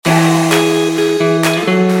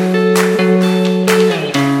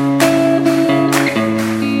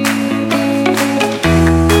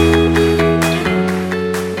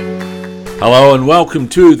and welcome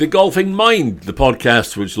to The Golfing Mind, the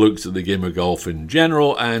podcast which looks at the game of golf in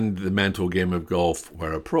general and the mental game of golf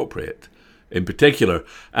where appropriate in particular.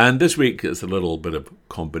 And this week it's a little bit of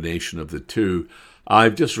combination of the two.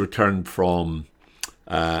 I've just returned from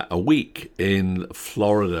a week in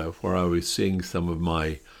Florida where I was seeing some of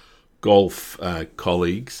my golf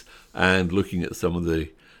colleagues and looking at some of the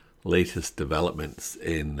latest developments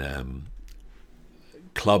in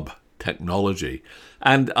club technology.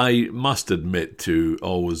 And I must admit to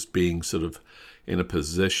always being sort of in a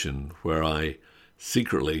position where I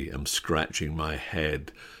secretly am scratching my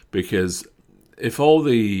head, because if all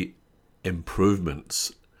the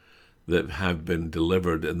improvements that have been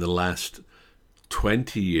delivered in the last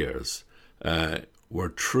 20 years were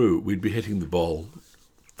true, we'd be hitting the ball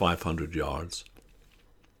 500 yards.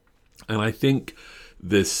 And I think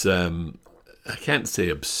this, I can't say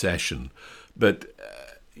obsession, but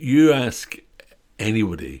you ask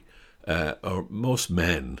anybody, or most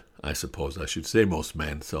men, I suppose I should say most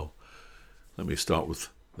men, so let me start with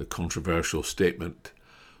the controversial statement,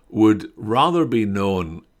 would rather be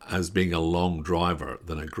known as being a long driver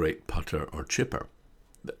than a great putter or chipper.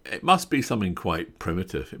 It must be something quite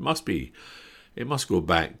primitive. It must go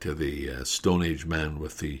back to the Stone Age man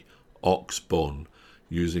with the ox bone,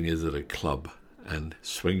 using it as a club and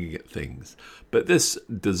swinging at things. But this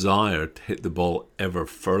desire to hit the ball ever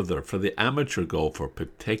further, for the amateur golfer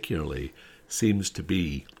particularly, seems to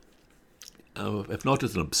be, if not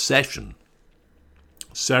as an obsession,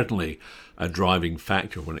 certainly a driving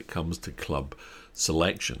factor when it comes to club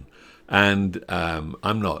selection. And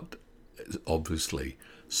I'm not obviously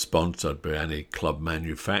sponsored by any club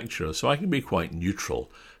manufacturer, so I can be quite neutral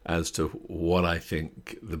as to what I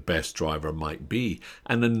think the best driver might be.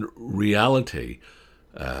 And in reality,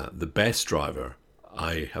 the best driver,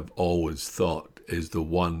 I have always thought, is the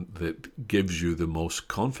one that gives you the most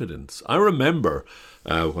confidence. I remember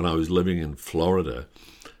when I was living in Florida,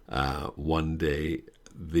 one day,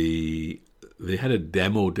 they had a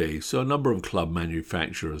demo day, so a number of club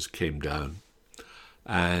manufacturers came down,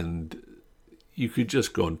 and you could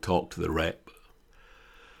just go and talk to the rep.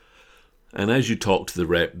 And as you talk to the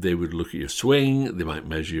rep, they would look at your swing, they might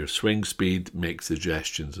measure your swing speed, make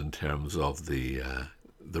suggestions in terms of the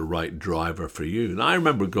right driver for you. And I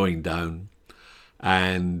remember going down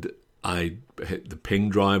and I hit the Ping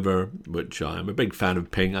driver, which I'm a big fan of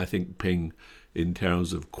Ping. I think Ping, in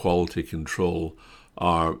terms of quality control,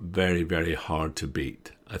 are very, very hard to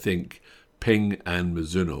beat. I think Ping and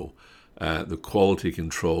Mizuno, the quality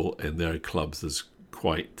control in their clubs is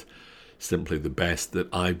quite simply the best that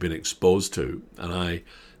I've been exposed to. And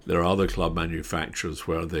there are other club manufacturers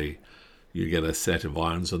where you get a set of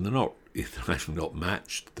irons and they're actually not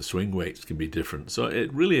matched. The swing weights can be different. So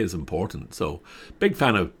it really is important. So big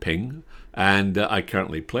fan of Ping. And I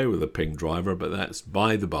currently play with a Ping driver, but that's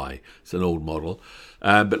by the by. It's an old model.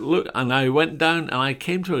 But look, and I went down and I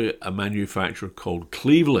came to a manufacturer called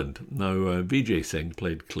Cleveland. Now, Vijay Singh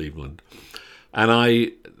played Cleveland. And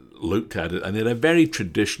I looked at it, and they had a very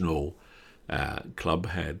traditional club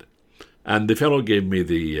head. And the fellow gave me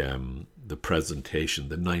the presentation,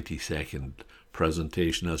 the 90-second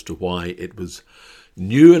presentation as to why it was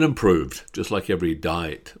new and improved, just like every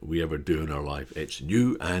diet we ever do in our life. It's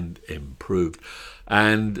new and improved.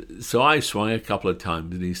 And so I swung a couple of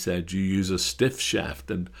times, and he said, you use a stiff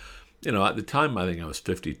shaft. And, at the time, I think I was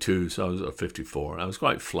 52, so I was 54. I was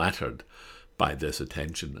quite flattered by this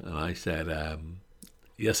attention. And I said,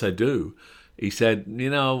 yes, I do. He said,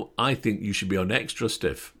 I think you should be on extra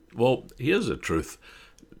stiff. Well, here's the truth.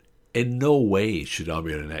 In no way should I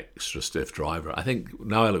be an extra stiff driver. I think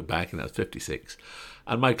now I look back and that's 56.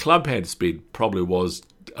 And my club head speed probably was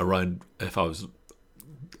around, if I was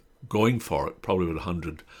going for it, probably about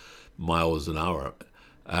 100 miles an hour,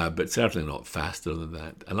 but certainly not faster than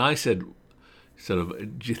that. And I said, do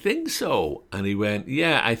you think so? And he went,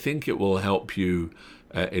 yeah, I think it will help you.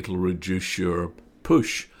 It'll reduce your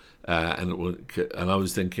push. And I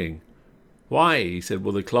was thinking, why? He said,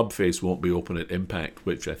 well, the club face won't be open at impact,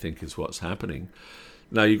 which I think is what's happening.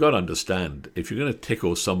 Now, you've got to understand, if you're going to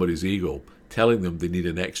tickle somebody's ego, telling them they need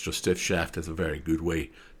an extra stiff shaft is a very good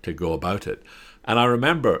way to go about it. And I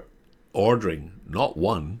remember ordering not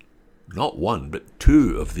one, but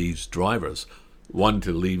two of these drivers, one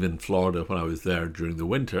to leave in Florida when I was there during the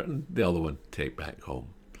winter, and the other one to take back home.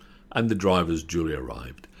 And the drivers duly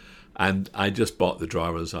arrived. And I just bought the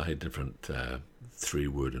drivers. I had different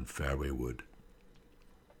 3-wood and fairway wood.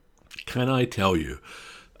 Can I tell you,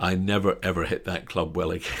 I never ever hit that club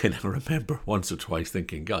well again. I remember once or twice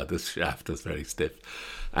thinking, God, this shaft is very stiff.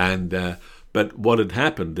 And but what had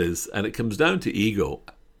happened is, and it comes down to ego,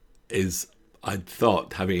 is I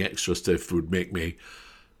thought having extra stiff would make me,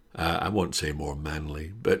 I won't say more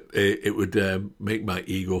manly, but it would make my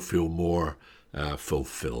ego feel more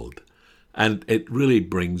fulfilled. And it really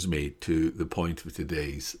brings me to the point of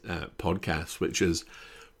today's podcast, which is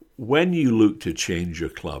when you look to change your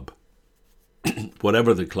club,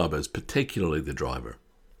 whatever the club is, particularly the driver,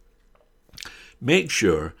 make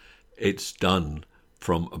sure it's done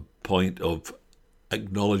from a point of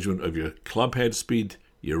acknowledgement of your club head speed,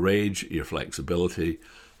 your age, your flexibility,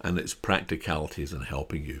 and its practicalities in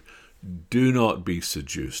helping you. Do not be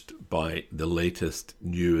seduced by the latest,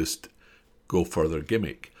 newest, go further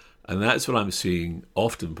gimmick. And that's what I'm seeing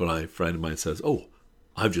often when a friend of mine says, oh,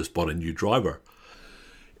 I've just bought a new driver.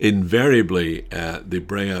 Invariably, they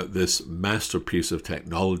bring out this masterpiece of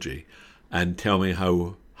technology and tell me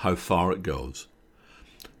how far it goes.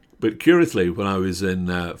 But curiously, when I was in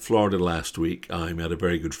Florida last week, I met a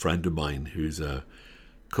very good friend of mine who's a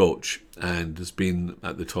coach and has been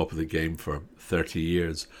at the top of the game for 30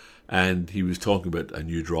 years. And he was talking about a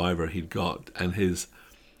new driver he'd got, and his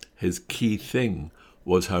key thing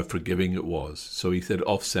was how forgiving it was. So he said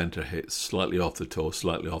off-center hits, slightly off the toe,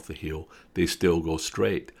 slightly off the heel, they still go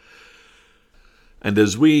straight. And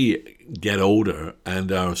as we get older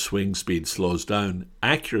and our swing speed slows down,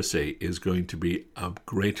 accuracy is going to be a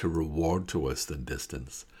greater reward to us than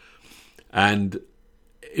distance. And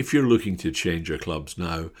if you're looking to change your clubs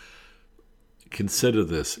now, consider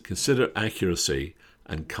this. Consider accuracy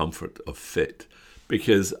and comfort of fit.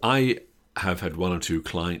 Because I have had one or two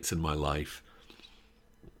clients in my life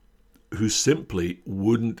who simply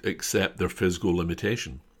wouldn't accept their physical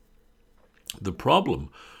limitation. The problem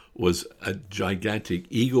was a gigantic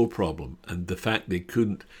ego problem, and the fact they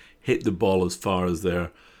couldn't hit the ball as far as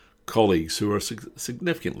their colleagues who are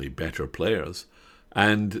significantly better players,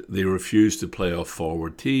 and they refused to play off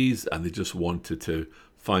forward tees, and they just wanted to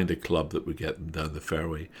find a club that would get them down the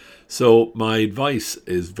fairway. So my advice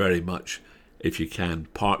is very much, if you can,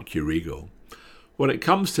 park your ego. When it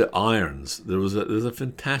comes to irons, there's a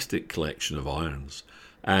fantastic collection of irons,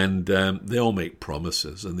 and they all make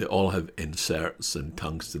promises, and they all have inserts and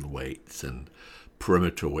tungsten weights and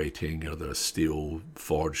perimeter weighting, or there's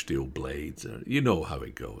forged steel blades, or you know how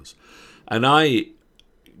it goes. And I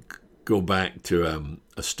go back to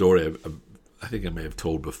a story I think I may have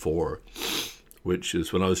told before, which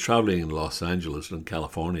is when I was traveling in Los Angeles in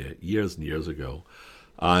California years and years ago.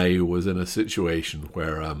 I was in a situation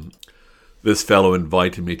where this fellow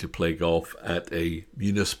invited me to play golf at a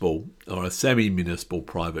municipal or a semi-municipal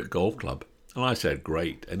private golf club. And I said,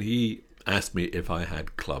 great. And he asked me if I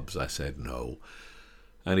had clubs. I said, no.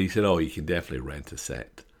 And he said, oh, you can definitely rent a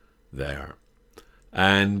set there.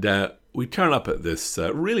 And we turn up at this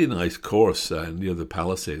really nice course near the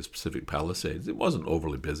Palisades, Pacific Palisades. It wasn't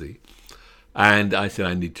overly busy. And I said,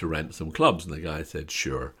 I need to rent some clubs. And the guy said,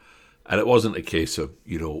 sure. And it wasn't a case of,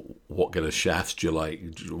 what kind of shafts do you like,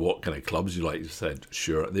 what kind of clubs do you like. He said,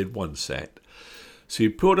 sure. They had one set. So he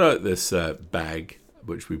pulled out this bag,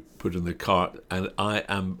 which we put in the cart, and I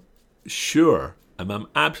am sure, and I'm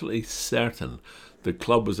absolutely certain, the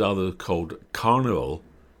club was either called Carnival,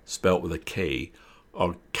 spelt with a K,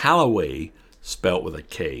 or Callaway, spelt with a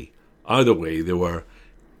K. Either way, they were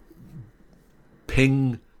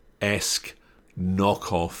Ping-esque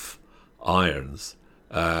knockoff irons.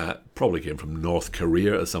 Probably came from North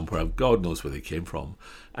Korea or somewhere. God knows where they came from.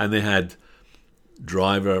 And they had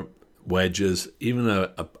driver, wedges, even a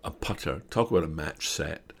putter. Talk about a match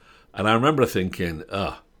set. And I remember thinking,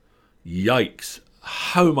 yikes,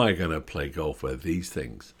 how am I going to play golf with these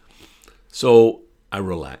things? So I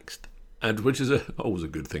relaxed, and which is always a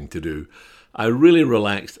good thing to do. I really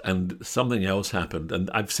relaxed, and something else happened. And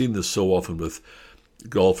I've seen this so often with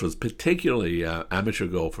golfers, particularly amateur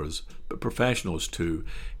golfers, but professionals too,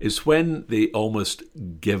 is when they almost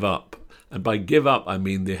give up. And by give up, I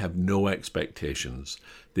mean they have no expectations.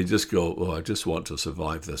 They just go, I just want to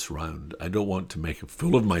survive this round. I don't want to make a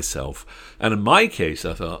fool of myself. And in my case,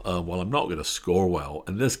 I thought, I'm not going to score well.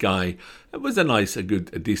 And this guy, it was a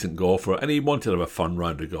decent golfer, and he wanted to have a fun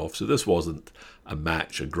round of golf. So this wasn't a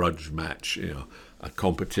match, a grudge match, a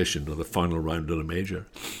competition or the final round of a major.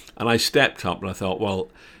 And I stepped up and I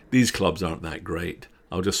thought, these clubs aren't that great.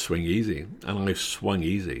 I'll just swing easy. And I swung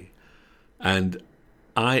easy. And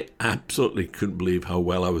I absolutely couldn't believe how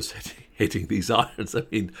well I was hitting these irons. I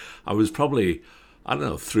mean, I was probably,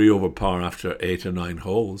 3 over par after 8 or 9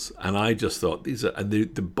 holes. And I just thought,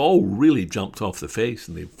 the ball really jumped off the face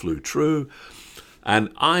and they flew true.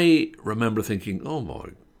 And I remember thinking, oh my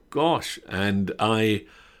gosh. And I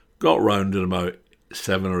got round at about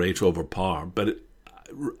 7 or 8 over par. But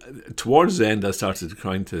towards the end, I started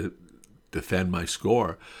trying to defend my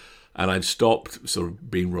score. And I'd stopped sort of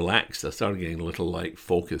being relaxed. I started getting a little like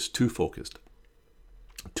focused, too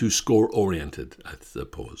score-oriented, I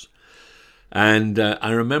suppose. And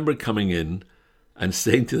I remember coming in and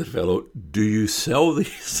saying to the fellow, "Do you sell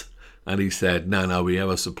these?" And he said, No, we have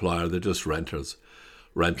a supplier. They're just rentals.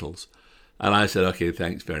 And I said, "Okay,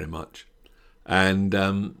 thanks very much." And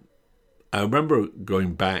I remember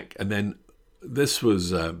going back, and then this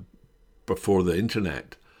was before the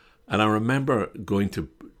internet. And I remember going to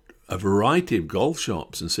a variety of golf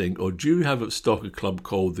shops and saying, "Oh, do you have a stock a club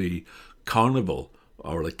called the Carnival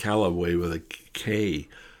or the Callaway with a K?"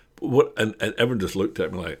 What? And everyone just looked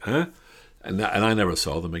at me like, "Huh?" And I never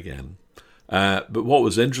saw them again. But what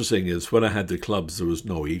was interesting is when I had the clubs, there was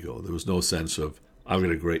no ego. There was no sense of, I've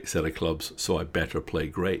got a great set of clubs, so I better play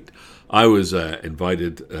great. I was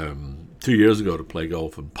invited 2 years ago to play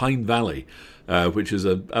golf in Pine Valley, which is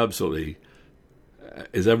absolutely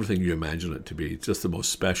is everything you imagine it to be. It's just the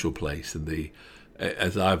most special place. And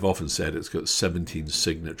as I've often said, it's got 17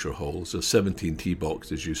 signature holes. There's 17 tee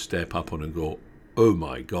boxes you step up on and go, oh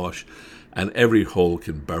my gosh. And every hole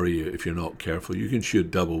can bury you if you're not careful. You can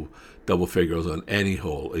shoot double figures on any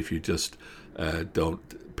hole if you just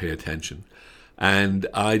don't pay attention. And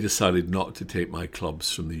I decided not to take my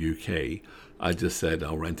clubs from the UK. I just said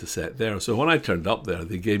I'll rent a set there. So when I turned up there,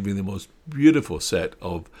 they gave me the most beautiful set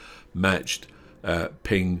of matched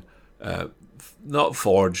Ping, not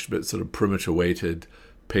forged, but sort of perimeter weighted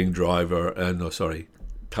Ping driver,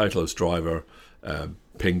 Titleist driver,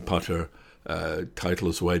 Ping putter,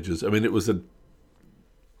 Titleist wedges. I mean, it was a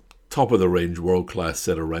top of the range, world class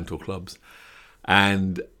set of rental clubs,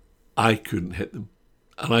 and I couldn't hit them.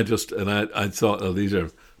 And I thought, oh, these are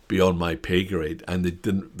beyond my pay grade, and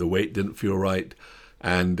the weight didn't feel right,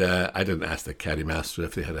 and I didn't ask the caddy master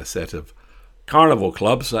if they had a set of Carnival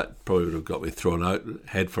clubs. That probably would have got me thrown out,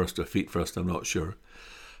 head first or feet first, I'm not sure.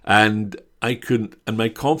 And I couldn't, and my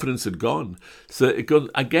confidence had gone. So it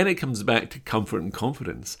comes back to comfort and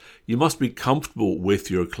confidence. You must be comfortable with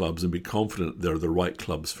your clubs and be confident they're the right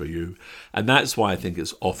clubs for you. And that's why I think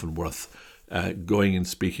it's often worth going and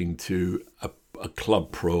speaking to a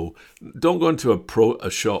club pro. Don't go into a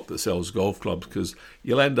shop that sells golf clubs, because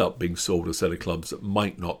you'll end up being sold a set of clubs that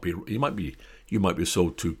might not be. You might be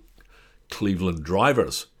sold to Cleveland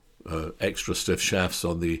drivers, extra stiff shafts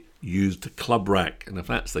on the used club rack, and if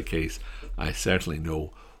that's the case, I certainly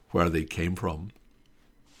know where they came from.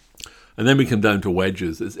 And then we come down to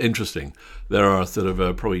wedges. It's interesting. There are sort of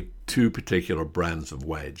probably two particular brands of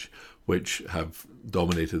wedge which have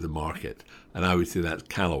dominated the market, and I would say that's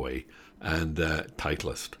Callaway and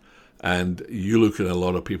Titleist. And you look at a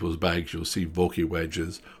lot of people's bags, you'll see Vokey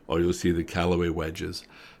wedges, or you'll see the Callaway wedges,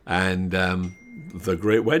 and they're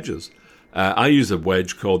great wedges. I use a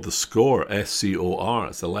wedge called the Score, SCOR.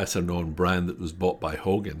 It's a lesser-known brand that was bought by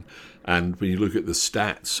Hogan. And when you look at the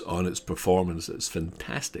stats on its performance, it's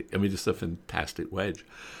fantastic. I mean, just a fantastic wedge.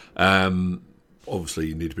 Obviously,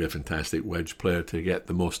 you need to be a fantastic wedge player to get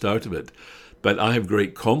the most out of it. But I have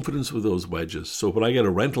great confidence with those wedges. So when I get a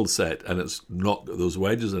rental set and it's not got those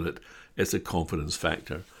wedges in it, it's a confidence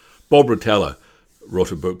factor. Bob Rotella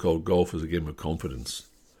wrote a book called Golf is a Game of Confidence.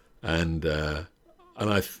 And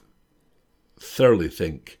I thoroughly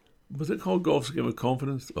think, was it called Golf's a Game of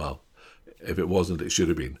Confidence? Well, if it wasn't, it should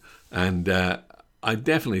have been. And I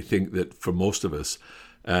definitely think that for most of us,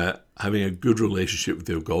 having a good relationship with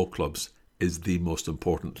your golf clubs is the most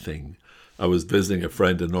important thing. I was visiting a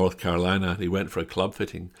friend in North Carolina, and he went for a club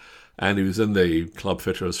fitting, and he was in the club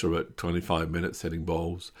fitters for about 25 minutes hitting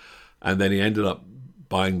balls, and then he ended up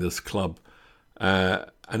buying this club,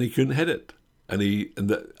 and he couldn't hit it,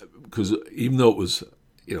 because even though it was,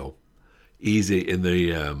 easy in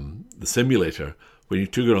the simulator, when you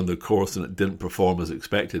took it on the course and it didn't perform as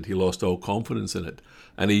expected, he lost all confidence in it,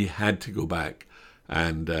 and he had to go back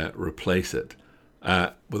and replace it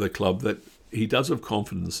with a club that he does have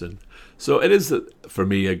confidence in. So it is, for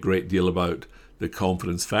me, a great deal about the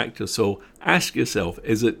confidence factor. So ask yourself,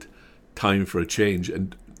 is it time for a change?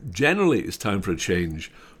 And generally it's time for a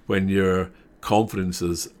change when your confidence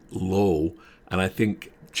is low, and I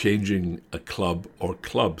think changing a club or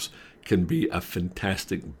clubs can be a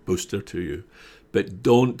fantastic booster to you. But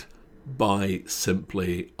don't buy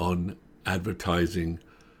simply on advertising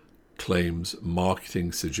claims,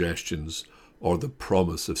 marketing suggestions, or the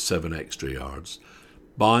promise of 7 extra yards.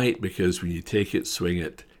 Buy it because when you take it, swing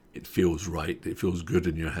it, it feels right. It feels good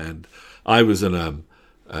in your hand. I was in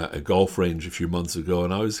a golf range a few months ago,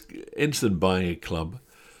 and I was interested in buying a club,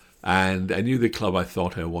 and I knew the club I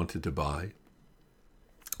thought I wanted to buy.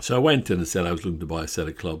 So I went in and said I was looking to buy a set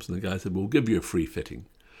of clubs, and the guy said, we'll give you a free fitting.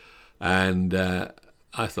 And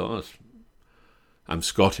I thought, I'm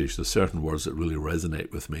Scottish. There's certain words that really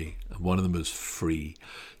resonate with me, and one of them is free.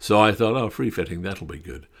 So I thought, oh, free fitting, that'll be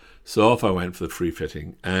good. So off I went for the free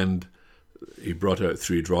fitting, and he brought out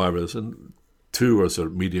 3 drivers, and 2 were sort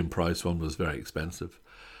of medium price, one was very expensive.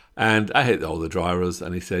 And I hit all the drivers,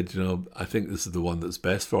 and he said, I think this is the one that's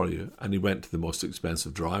best for you. And he went to the most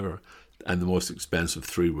expensive driver, and the most expensive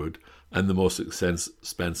 3-wood, and the most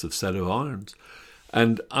expensive set of irons.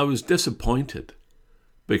 And I was disappointed,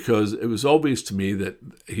 because it was obvious to me that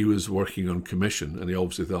he was working on commission, and he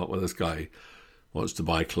obviously thought, well, this guy wants to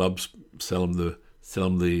buy clubs, sell him the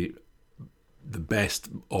best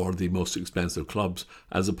or the most expensive clubs,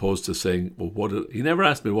 as opposed to saying, well, he never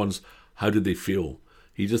asked me once, how did they feel?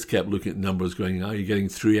 He just kept looking at numbers going, you're getting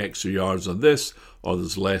 3 extra yards on this, or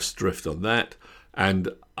there's less drift on that. And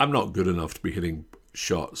I'm not good enough to be hitting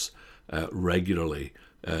shots regularly.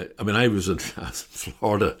 I was in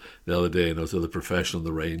Florida the other day, and I was with a professional on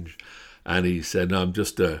the range, and he said, no,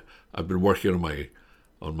 I've been working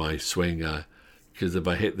on my swing, because if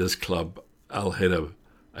I hit this club, I'll hit a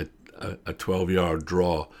 12-yard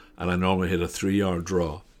draw, and I normally hit a 3-yard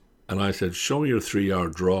draw. And I said, show me your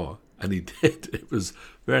 3-yard draw. And he did. It was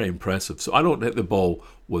very impressive. So I don't hit the ball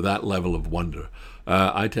with that level of wonder.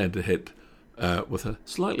 I tend to hit with a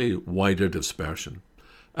slightly wider dispersion.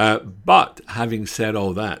 But having said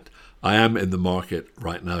all that, I am in the market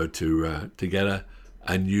right now to get a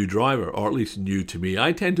new driver, or at least new to me.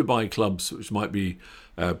 I tend to buy clubs which might be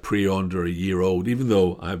pre-owned or a year old, even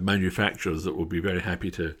though I have manufacturers that will be very happy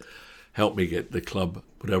to help me get the club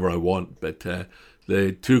whatever I want. But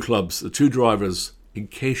the 2 drivers, in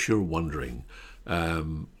case you're wondering,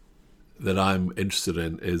 that I'm interested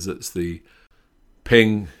in, it's the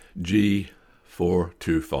Ping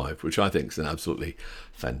G425, which I think is an absolutely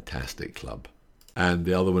fantastic club. And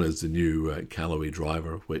the other one is the new Callaway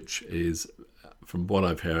driver, which is, from what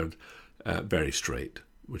I've heard, very straight,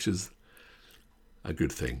 which is a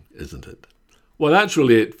good thing, isn't it? Well, that's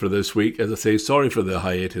really it for this week. As I say, sorry for the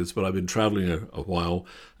hiatus, but I've been travelling a while,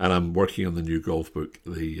 and I'm working on the new golf book,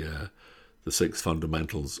 the 6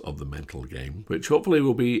 Fundamentals of the Mental Game, which hopefully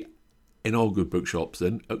will be in all good bookshops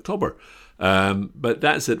in October. But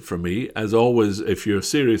that's it for me. As always, if you're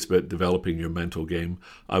serious about developing your mental game,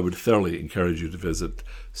 I would thoroughly encourage you to visit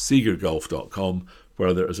seegergolf.com,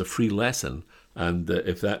 where there is a free lesson. And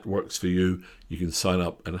if that works for you, you can sign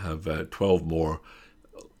up and have 12 more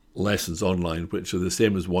lessons online, which are the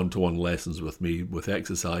same as one-to-one lessons with me, with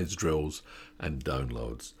exercise, drills, and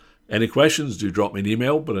downloads. Any questions, do drop me an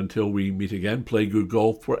email. But until we meet again, play good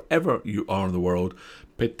golf wherever you are in the world,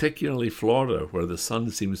 particularly Florida, where the sun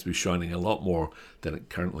seems to be shining a lot more than it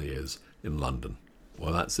currently is in London.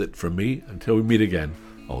 Well, that's it from me. Until we meet again,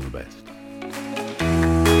 all the best.